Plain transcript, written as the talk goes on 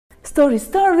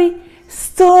story,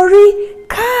 story,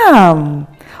 come.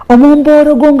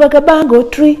 Omumboro gunga gabango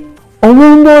tree.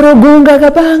 Omumboro gunga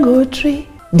gabango tree.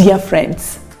 Dear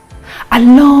friends, a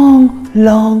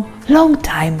long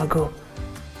time ago,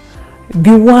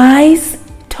 the wise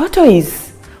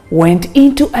tortoise went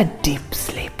into a deep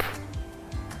sleep.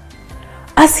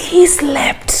 As he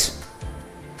slept,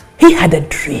 he had a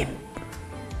dream.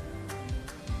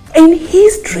 In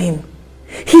his dream,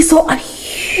 he saw a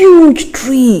huge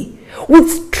tree with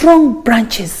strong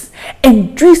branches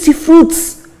and juicy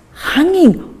fruits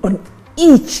hanging on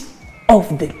each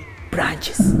of the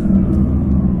branches.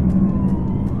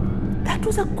 That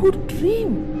was a good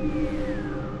dream.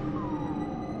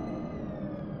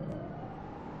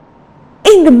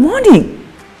 In the morning,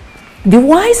 the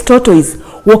wise tortoise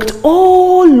walked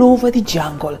all over the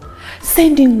jungle,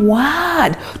 sending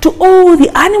word to all the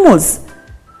animals.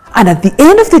 And at the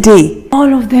end of the day,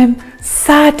 all of them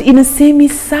sat in a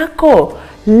semicircle,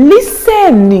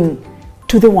 listening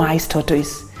to the wise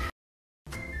tortoise.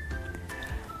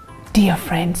 Dear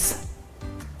friends,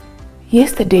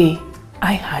 yesterday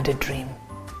I had a dream,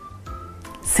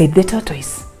 said the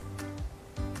tortoise.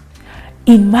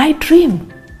 In my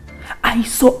dream, I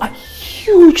saw a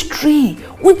huge tree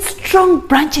with strong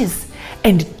branches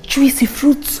and juicy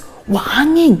fruits were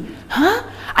hanging.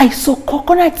 I saw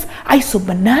coconuts, I saw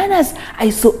bananas, I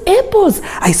saw apples,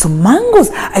 I saw mangoes,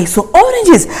 I saw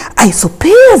oranges, I saw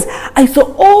pears, I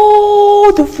saw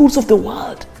all the fruits of the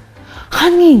world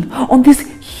hanging on this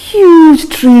huge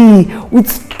tree with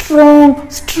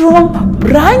strong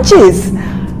branches.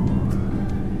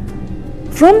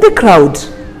 From the crowd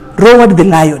roared the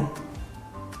lion.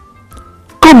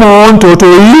 Come on,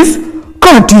 tortoise,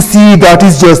 can't you see that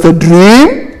is just a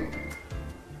dream?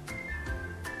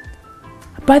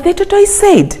 But the tortoise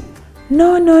said,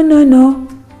 No,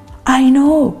 I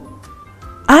know.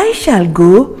 I shall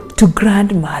go to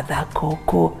Grandmother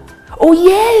Coco. Oh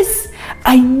yes,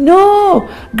 I know.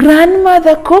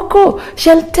 Grandmother Coco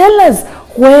shall tell us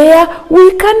where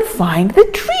we can find the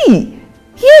tree.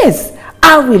 Yes,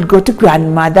 I will go to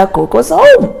Grandmother Coco's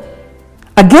home.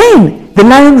 Again, the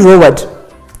lion roared.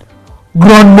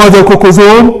 Grandmother Coco's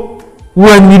home?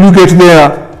 When will you get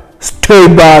there? Stay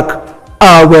back,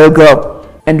 I will go.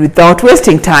 And without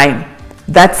wasting time,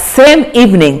 that same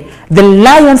evening, the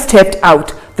lion stepped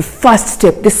out, the first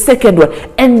step, the second one,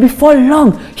 and before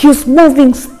long, he was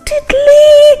moving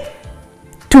steadily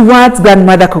towards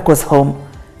Grandmother Coco's home.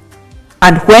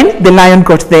 And when the lion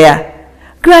got there,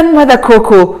 Grandmother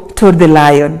Coco told the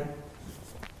lion,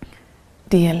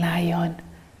 Dear lion,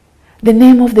 the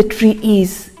name of the tree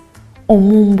is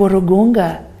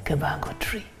Omumborogonga Kabango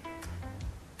tree.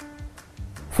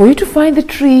 For you to find the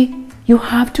tree, you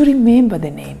have to remember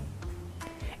the name.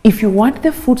 If you want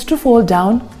the fruits to fall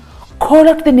down, call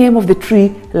out the name of the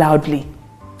tree loudly.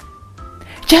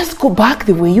 Just go back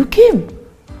the way you came.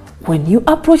 When you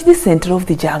approach the center of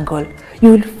the jungle,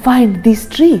 you will find this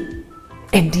tree.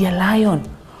 And dear lion,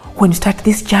 when you start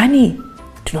this journey,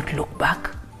 do not look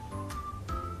back.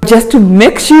 Just to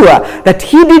make sure that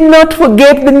he did not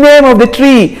forget the name of the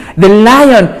tree, the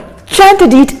lion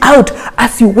chanted it out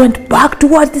as he went back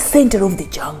towards the center of the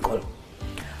jungle.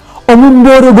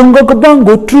 Omumboro gonga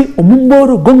gabango tree,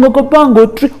 omumboro gonga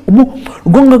gabango tree,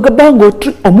 gonga gabango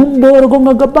tree, omumboro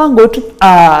gonga gabango tree.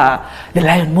 The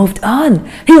lion moved on.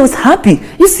 He was happy.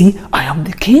 You see, I am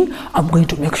the king. I'm going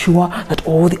to make sure that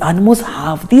all the animals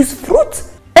have these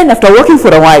fruits. And after walking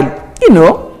for a while,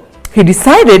 he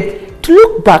decided to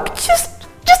look back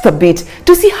just a bit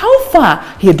to see how far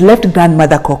he had left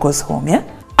Grandmother Coco's home. Yeah?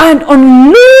 And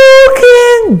on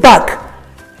looking back,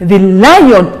 the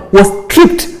lion was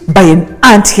tripped by an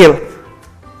anthill,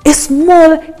 a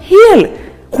small hill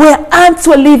where ants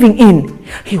were living in.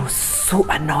 He was so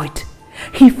annoyed.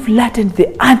 He flattened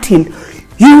the anthill.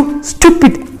 You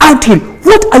stupid anthill,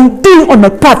 what are you doing on my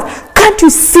path? Can't you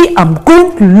see I'm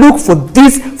going to look for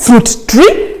this fruit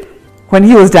tree? When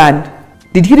he was done,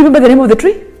 did he remember the name of the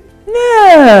tree?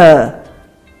 No.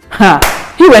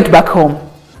 He went back home.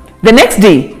 The next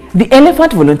day, the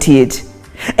elephant volunteered.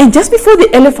 And just before the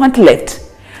elephant left,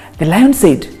 the lion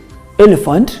said,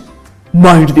 Elephant,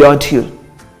 mind the anthill.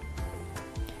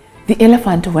 The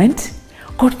elephant went,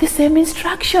 got the same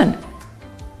instruction.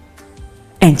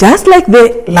 And just like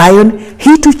the lion,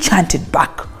 he too chanted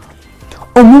back.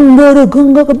 Omumboro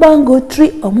gunga gabango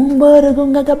tree, omumboro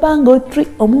gunga gabango tree,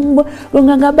 omumboro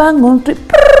gunga gabango tree.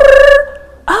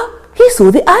 He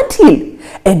saw the anthill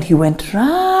and he went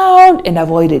round and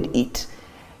avoided it.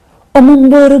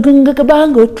 Omumboro gunga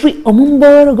gabango tree,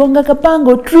 omumboro gunga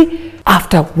gabango tree.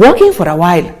 After walking for a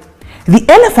while, the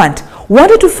elephant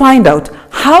wanted to find out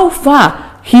how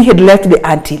far he had left the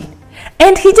anthill.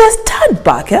 And he just turned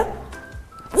back.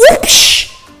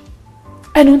 Whoosh!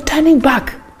 And on turning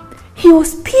back, he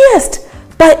was pierced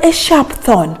by a sharp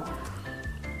thorn.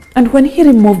 And when he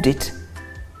removed it,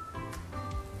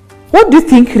 what do you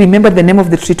think he remembered the name of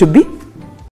the tree to be?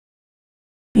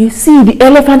 You see, the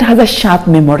elephant has a sharp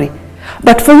memory.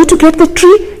 But for you to get the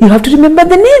tree, you have to remember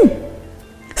the name.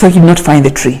 So he did not find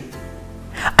the tree.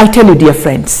 I tell you, dear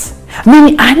friends,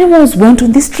 many animals went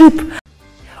on this trip.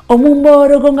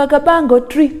 Omumboro gunga gabango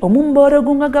tree, omumboro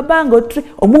gunga gabango tree,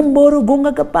 omumboro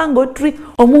gunga gabango tree,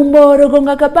 omumboro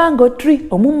gunga gabango tree,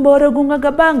 omumboro gunga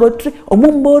gabango tree,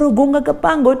 omumboro gunga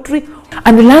gabango tree.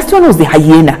 And the last one was the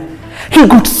hyena. He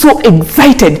got so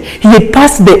excited. He had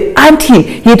passed the anthill,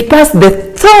 he had passed the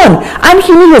thorn, and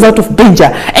he knew he was out of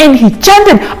danger. And he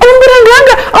chanted,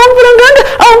 Omburanganga, Omburanganga,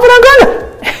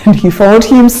 Omburanganga. And he found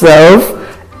himself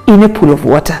in a pool of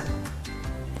water.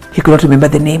 He could not remember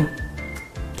the name.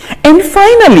 And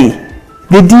finally,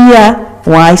 the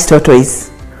dear wise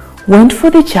tortoise went for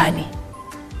the journey,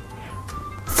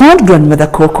 found Grandmother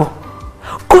Coco,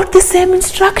 got the same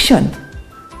instruction.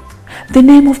 The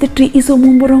name of the tree is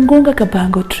Omumborongonga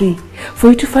Kabango tree.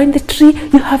 For you to find the tree,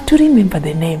 you have to remember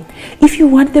the name. If you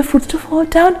want the fruits to fall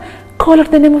down, call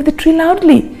out the name of the tree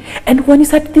loudly. And when you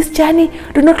start this journey,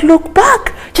 do not look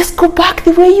back. Just go back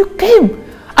the way you came.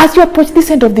 As you approach this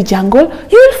end of the jungle,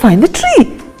 you will find the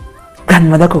tree.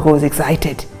 Grandmother Coco was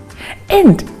excited.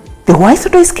 And the wise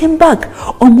tortoise came back.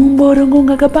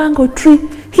 Omumborongonga Kabango tree.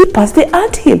 He passed the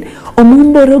anthill.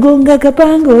 Omumborongonga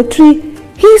Kabango tree.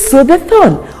 He saw the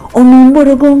thorn.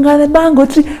 Omumborongonga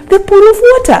Kabango tree, the pool of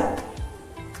water.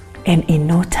 And in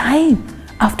no time,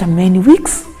 after many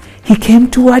weeks, he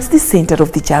came towards the center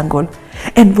of the jungle.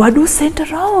 And word was sent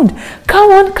around.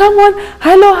 Come on, come on.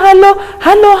 Hello, hello,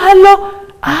 hello, hello.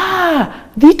 Ah,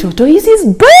 the tortoise is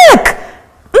back.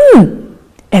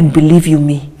 And believe you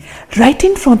me, right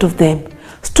in front of them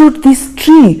stood this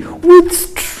tree with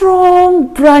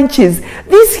strong branches.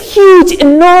 This huge,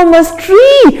 enormous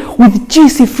tree with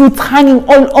juicy fruits hanging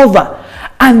all over.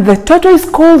 And the tortoise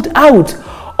called out,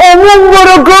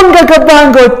 Omumborongonga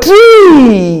Kabango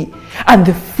tree! And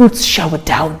the fruits showered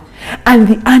down, and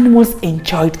the animals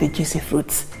enjoyed the juicy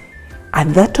fruits.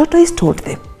 And the tortoise told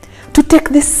them to take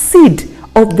the seed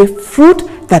of the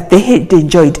fruit that they had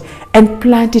enjoyed and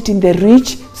plant it in the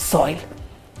rich soil.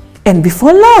 And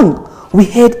before long, we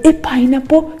had a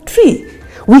pineapple tree.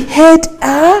 We had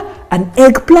an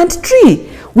eggplant tree.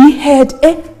 We had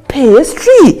a pears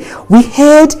tree. We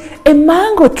had a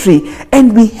mango tree.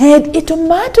 And we had a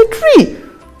tomato tree.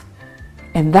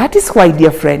 And that is why,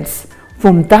 dear friends,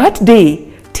 from that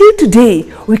day till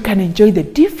today, we can enjoy the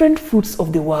different fruits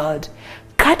of the world,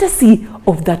 courtesy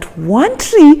of that one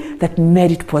tree that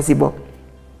made it possible.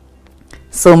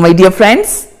 So, my dear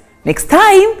friends, next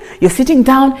time you're sitting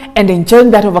down and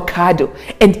enjoying that avocado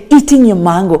and eating your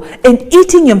mango and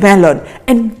eating your melon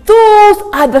and those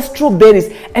other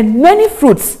strawberries and many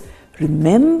fruits,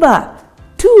 remember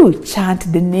to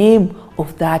chant the name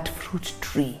of that fruit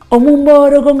tree.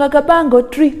 Omumborongonga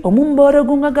Kabango tree,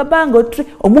 Omumborongonga Kabango tree,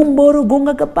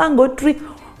 Omumborongonga Kabango tree,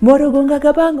 Morogonga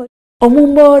Kabango.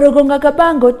 Omumborongonga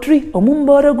Kabango tree,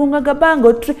 Omumborongonga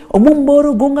Kabango tree,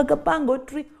 Omumborongonga Kabango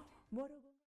tree.